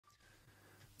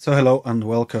So hello and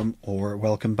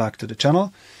welcome back to the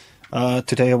channel.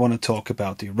 Today I want to talk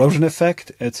about the erosion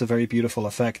effect. It's a very beautiful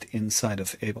effect inside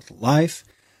of Ableton Live.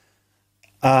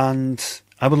 And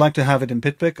I would like to have it in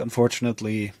Bitwig.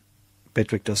 Unfortunately,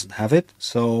 Bitwig doesn't have it.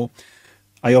 So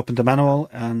I opened the manual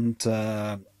and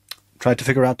tried to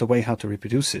figure out the way how to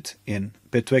reproduce it in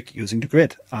Bitwig using the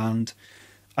grid. And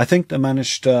I think I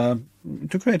managed to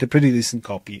create a pretty decent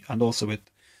copy, and also with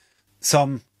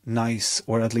some nice,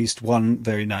 or at least one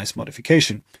very nice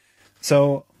modification.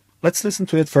 So let's listen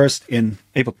to it first in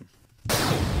Ableton.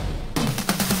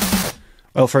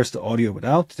 Well, first the audio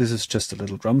without. This is just a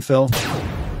little drum fill.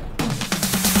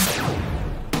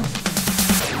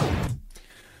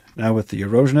 Now with the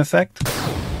erosion effect.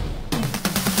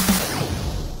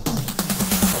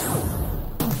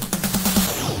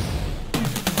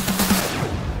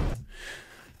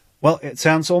 Well, it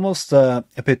sounds almost a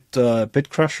bit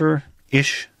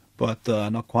crusher-ish, but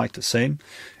not quite the same.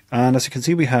 And as you can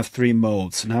see, we have three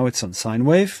modes. Now it's on sine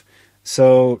wave.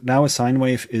 So now a sine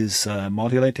wave is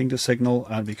modulating the signal,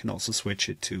 and we can also switch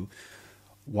it to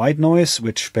white noise,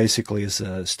 which basically is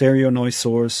a stereo noise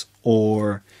source,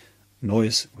 or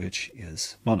noise, which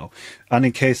is mono. And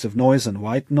in case of noise and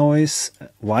white noise,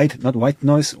 white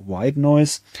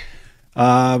noise,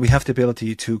 we have the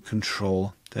ability to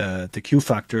control the Q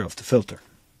factor of the filter.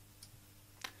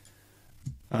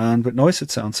 And with noise,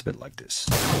 it sounds a bit like this.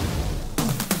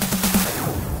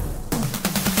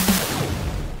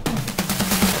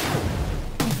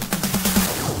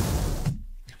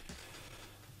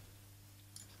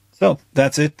 So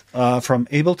that's it from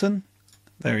Ableton.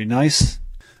 Very nice.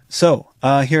 So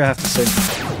here I have the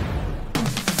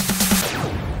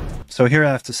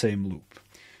same loop.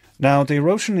 Now the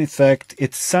erosion effect,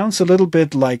 it sounds a little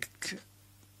bit like,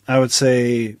 I would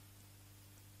say,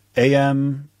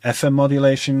 AM, FM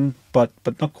modulation, but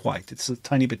not quite. It's a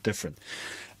tiny bit different.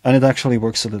 And it actually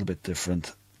works a little bit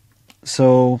different.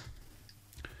 So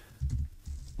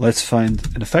let's find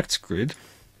an effects grid.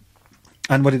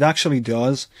 And what it actually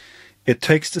does, it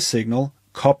takes the signal,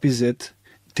 copies it,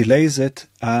 delays it,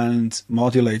 and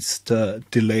modulates the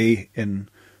delay in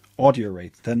audio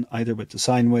rate, then either with the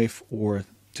sine wave or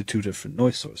the two different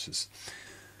noise sources.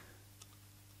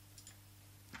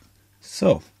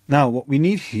 So now what we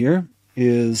need here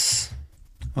is,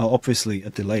 well, obviously a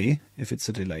delay, if it's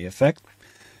a delay effect.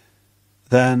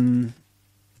 Then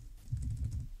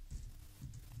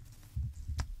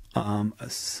a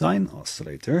sine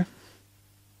oscillator,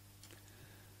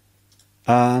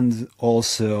 and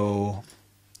also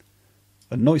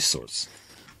a noise source.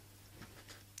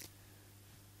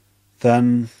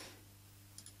 Then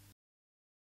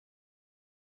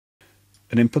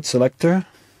an input selector,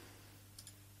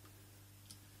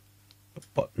 a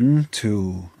button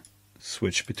to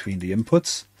switch between the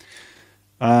inputs,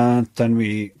 and then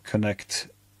we connect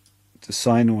the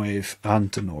sine wave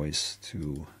and the noise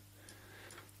to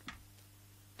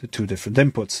the two different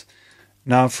inputs.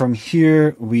 Now from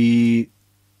here we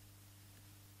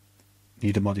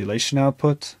need a modulation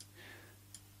output,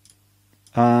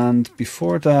 and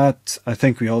before that I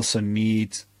think we also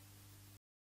need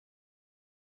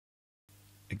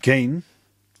a gain,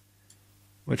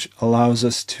 which allows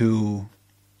us to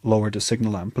lower the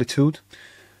signal amplitude,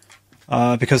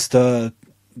 because the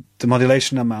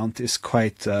modulation amount is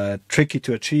quite tricky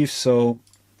to achieve. So,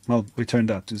 well, we turn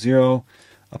that to 0,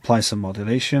 apply some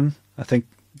modulation. I think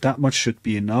that much should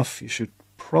be enough. You should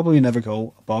probably never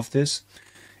go above this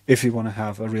if you want to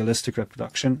have a realistic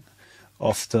reproduction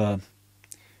of the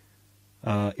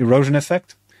erosion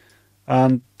effect.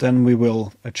 And then we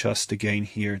will adjust the gain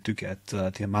here to get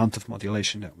the amount of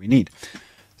modulation that we need.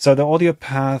 So the audio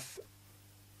path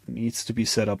needs to be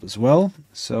set up as well.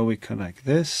 So we connect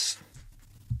this,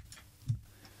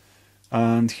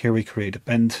 and here we create a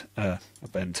blend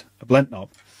knob.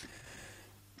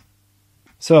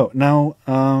 So now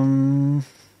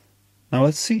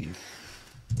let's see.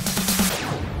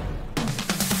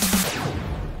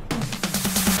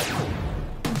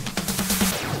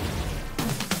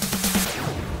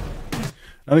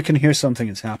 Now we can hear something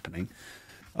is happening,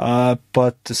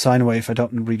 but the sine wave, I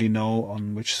don't really know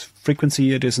on which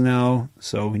frequency it is now,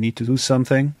 so we need to do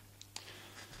something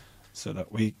so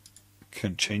that we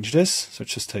can change this. So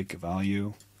just take a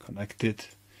value, connect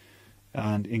it,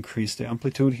 and increase the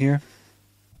amplitude here.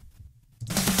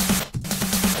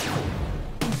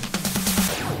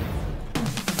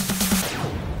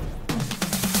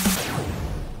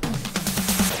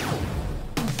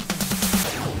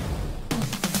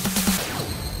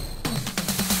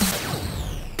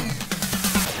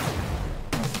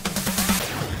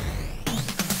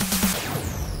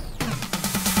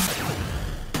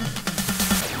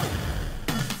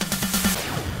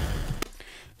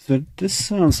 So this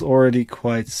sounds already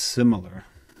quite similar.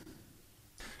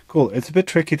 Cool. It's a bit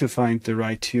tricky to find the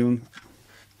right tune,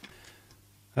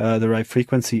 the right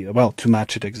frequency, well, to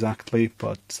match it exactly,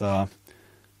 but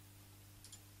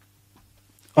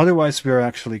otherwise we're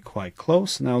actually quite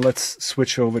close. Now let's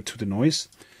switch over to the noise.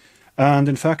 And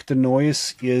in fact, the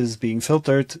noise is being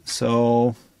filtered,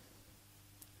 so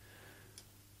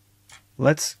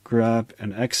let's grab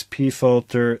an XP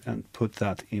filter and put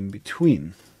that in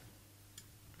between.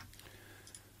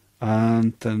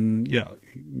 And then, yeah,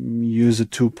 use a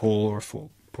 2-pole or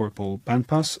 4-pole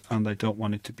bandpass, and I don't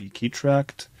want it to be key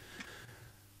tracked.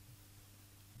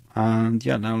 And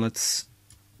yeah, now let's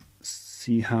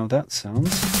see how that sounds.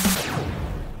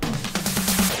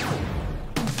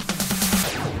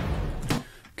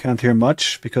 Can't hear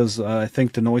much because I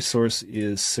think the noise source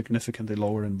is significantly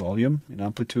lower in volume, in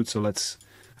amplitude, so let's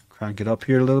crank it up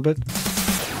here a little bit.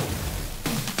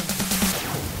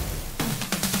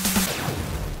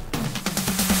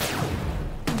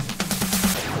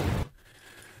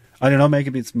 I don't know,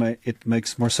 maybe it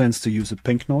makes more sense to use a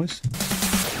pink noise.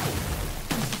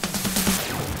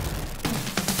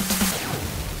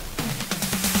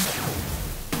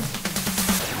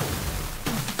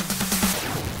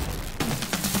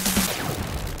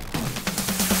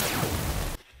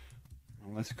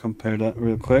 Let's compare that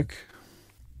real quick.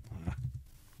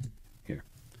 Here.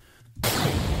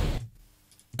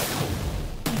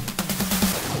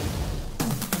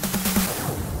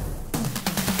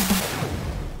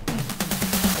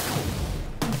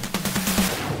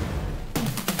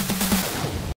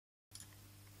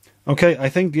 Okay, I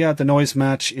think, yeah, the noise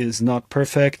match is not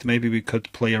perfect. Maybe we could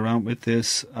play around with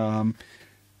this,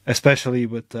 especially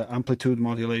with the amplitude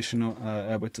modulation,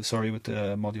 with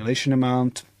the modulation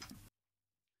amount.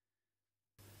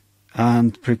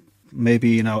 And maybe,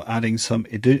 you know, adding some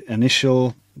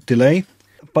initial delay.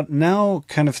 But now,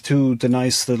 kind of to the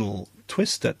nice little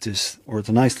twist that this, or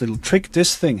the nice little trick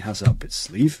this thing has up its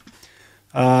sleeve.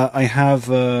 I have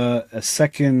a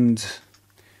second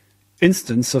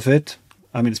instance of it.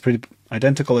 I mean, it's pretty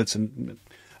identical.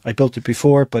 I built it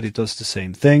before, but it does the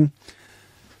same thing.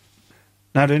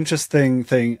 Now, the interesting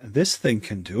thing this thing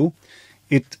can do,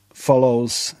 it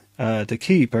follows the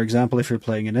key. For example, if you're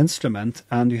playing an instrument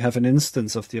and you have an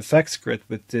instance of the effects grid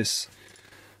with this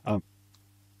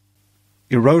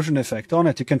erosion effect on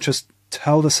it, you can just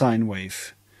tell the sine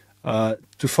wave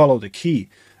to follow the key,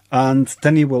 and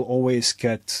then you will always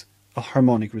get a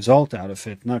harmonic result out of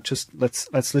it. Now, just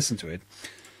let's listen to it.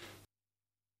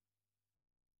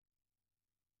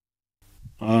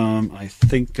 I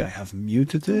think I have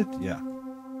muted it. Yeah.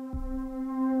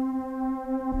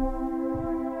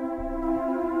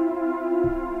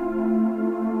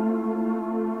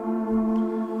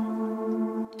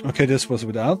 Okay, this was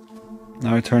without.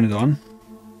 Now I turn it on.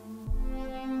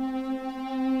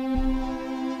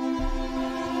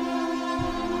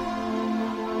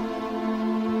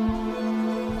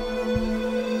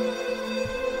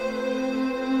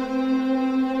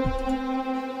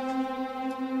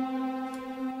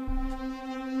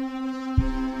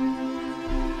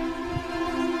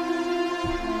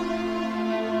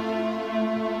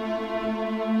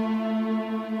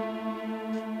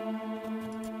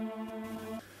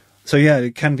 So yeah,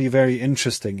 it can be very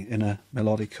interesting in a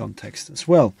melodic context as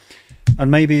well.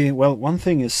 And maybe, well, one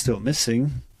thing is still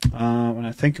missing when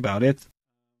I think about it.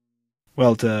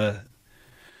 Well, the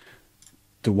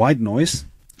white noise.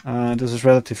 This is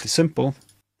relatively simple.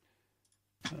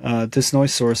 This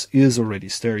noise source is already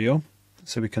stereo,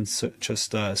 so we can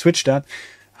just switch that.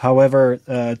 However,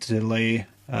 the delay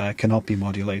cannot be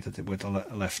modulated with a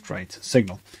left-right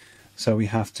signal. So we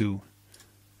have to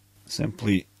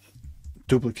simply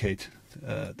duplicate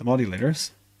the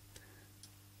modulators,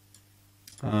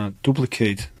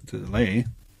 duplicate the delay,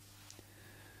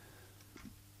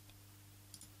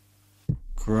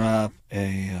 grab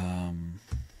a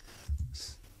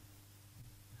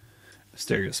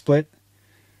stereo split,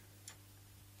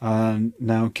 and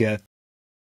now get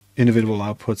individual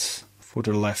outputs for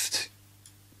the left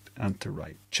and the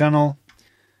right channel.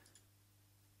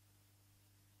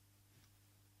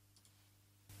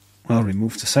 I'll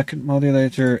remove the second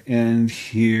modulator, and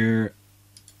here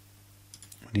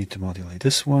I need to modulate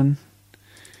this one.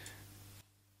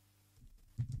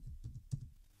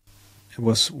 It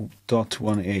was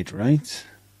 .18, right?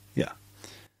 Yeah.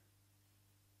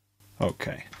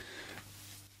 Okay.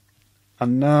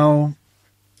 And now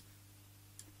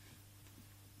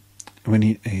we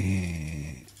need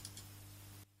a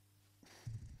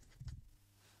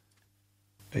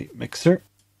mixer.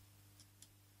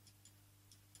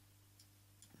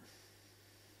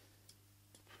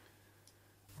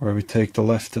 where we take the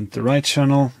left and the right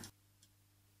channel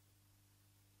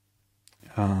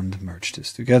and merge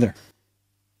this together.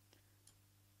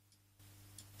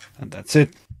 And that's it.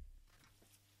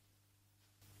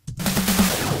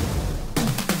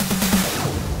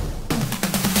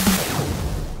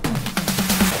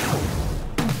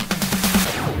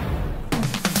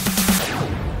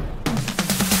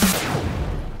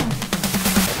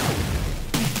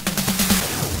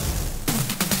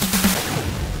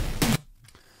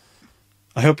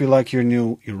 I hope you like your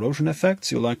new erosion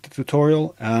effects, you like the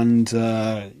tutorial, and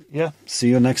yeah, see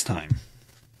you next time.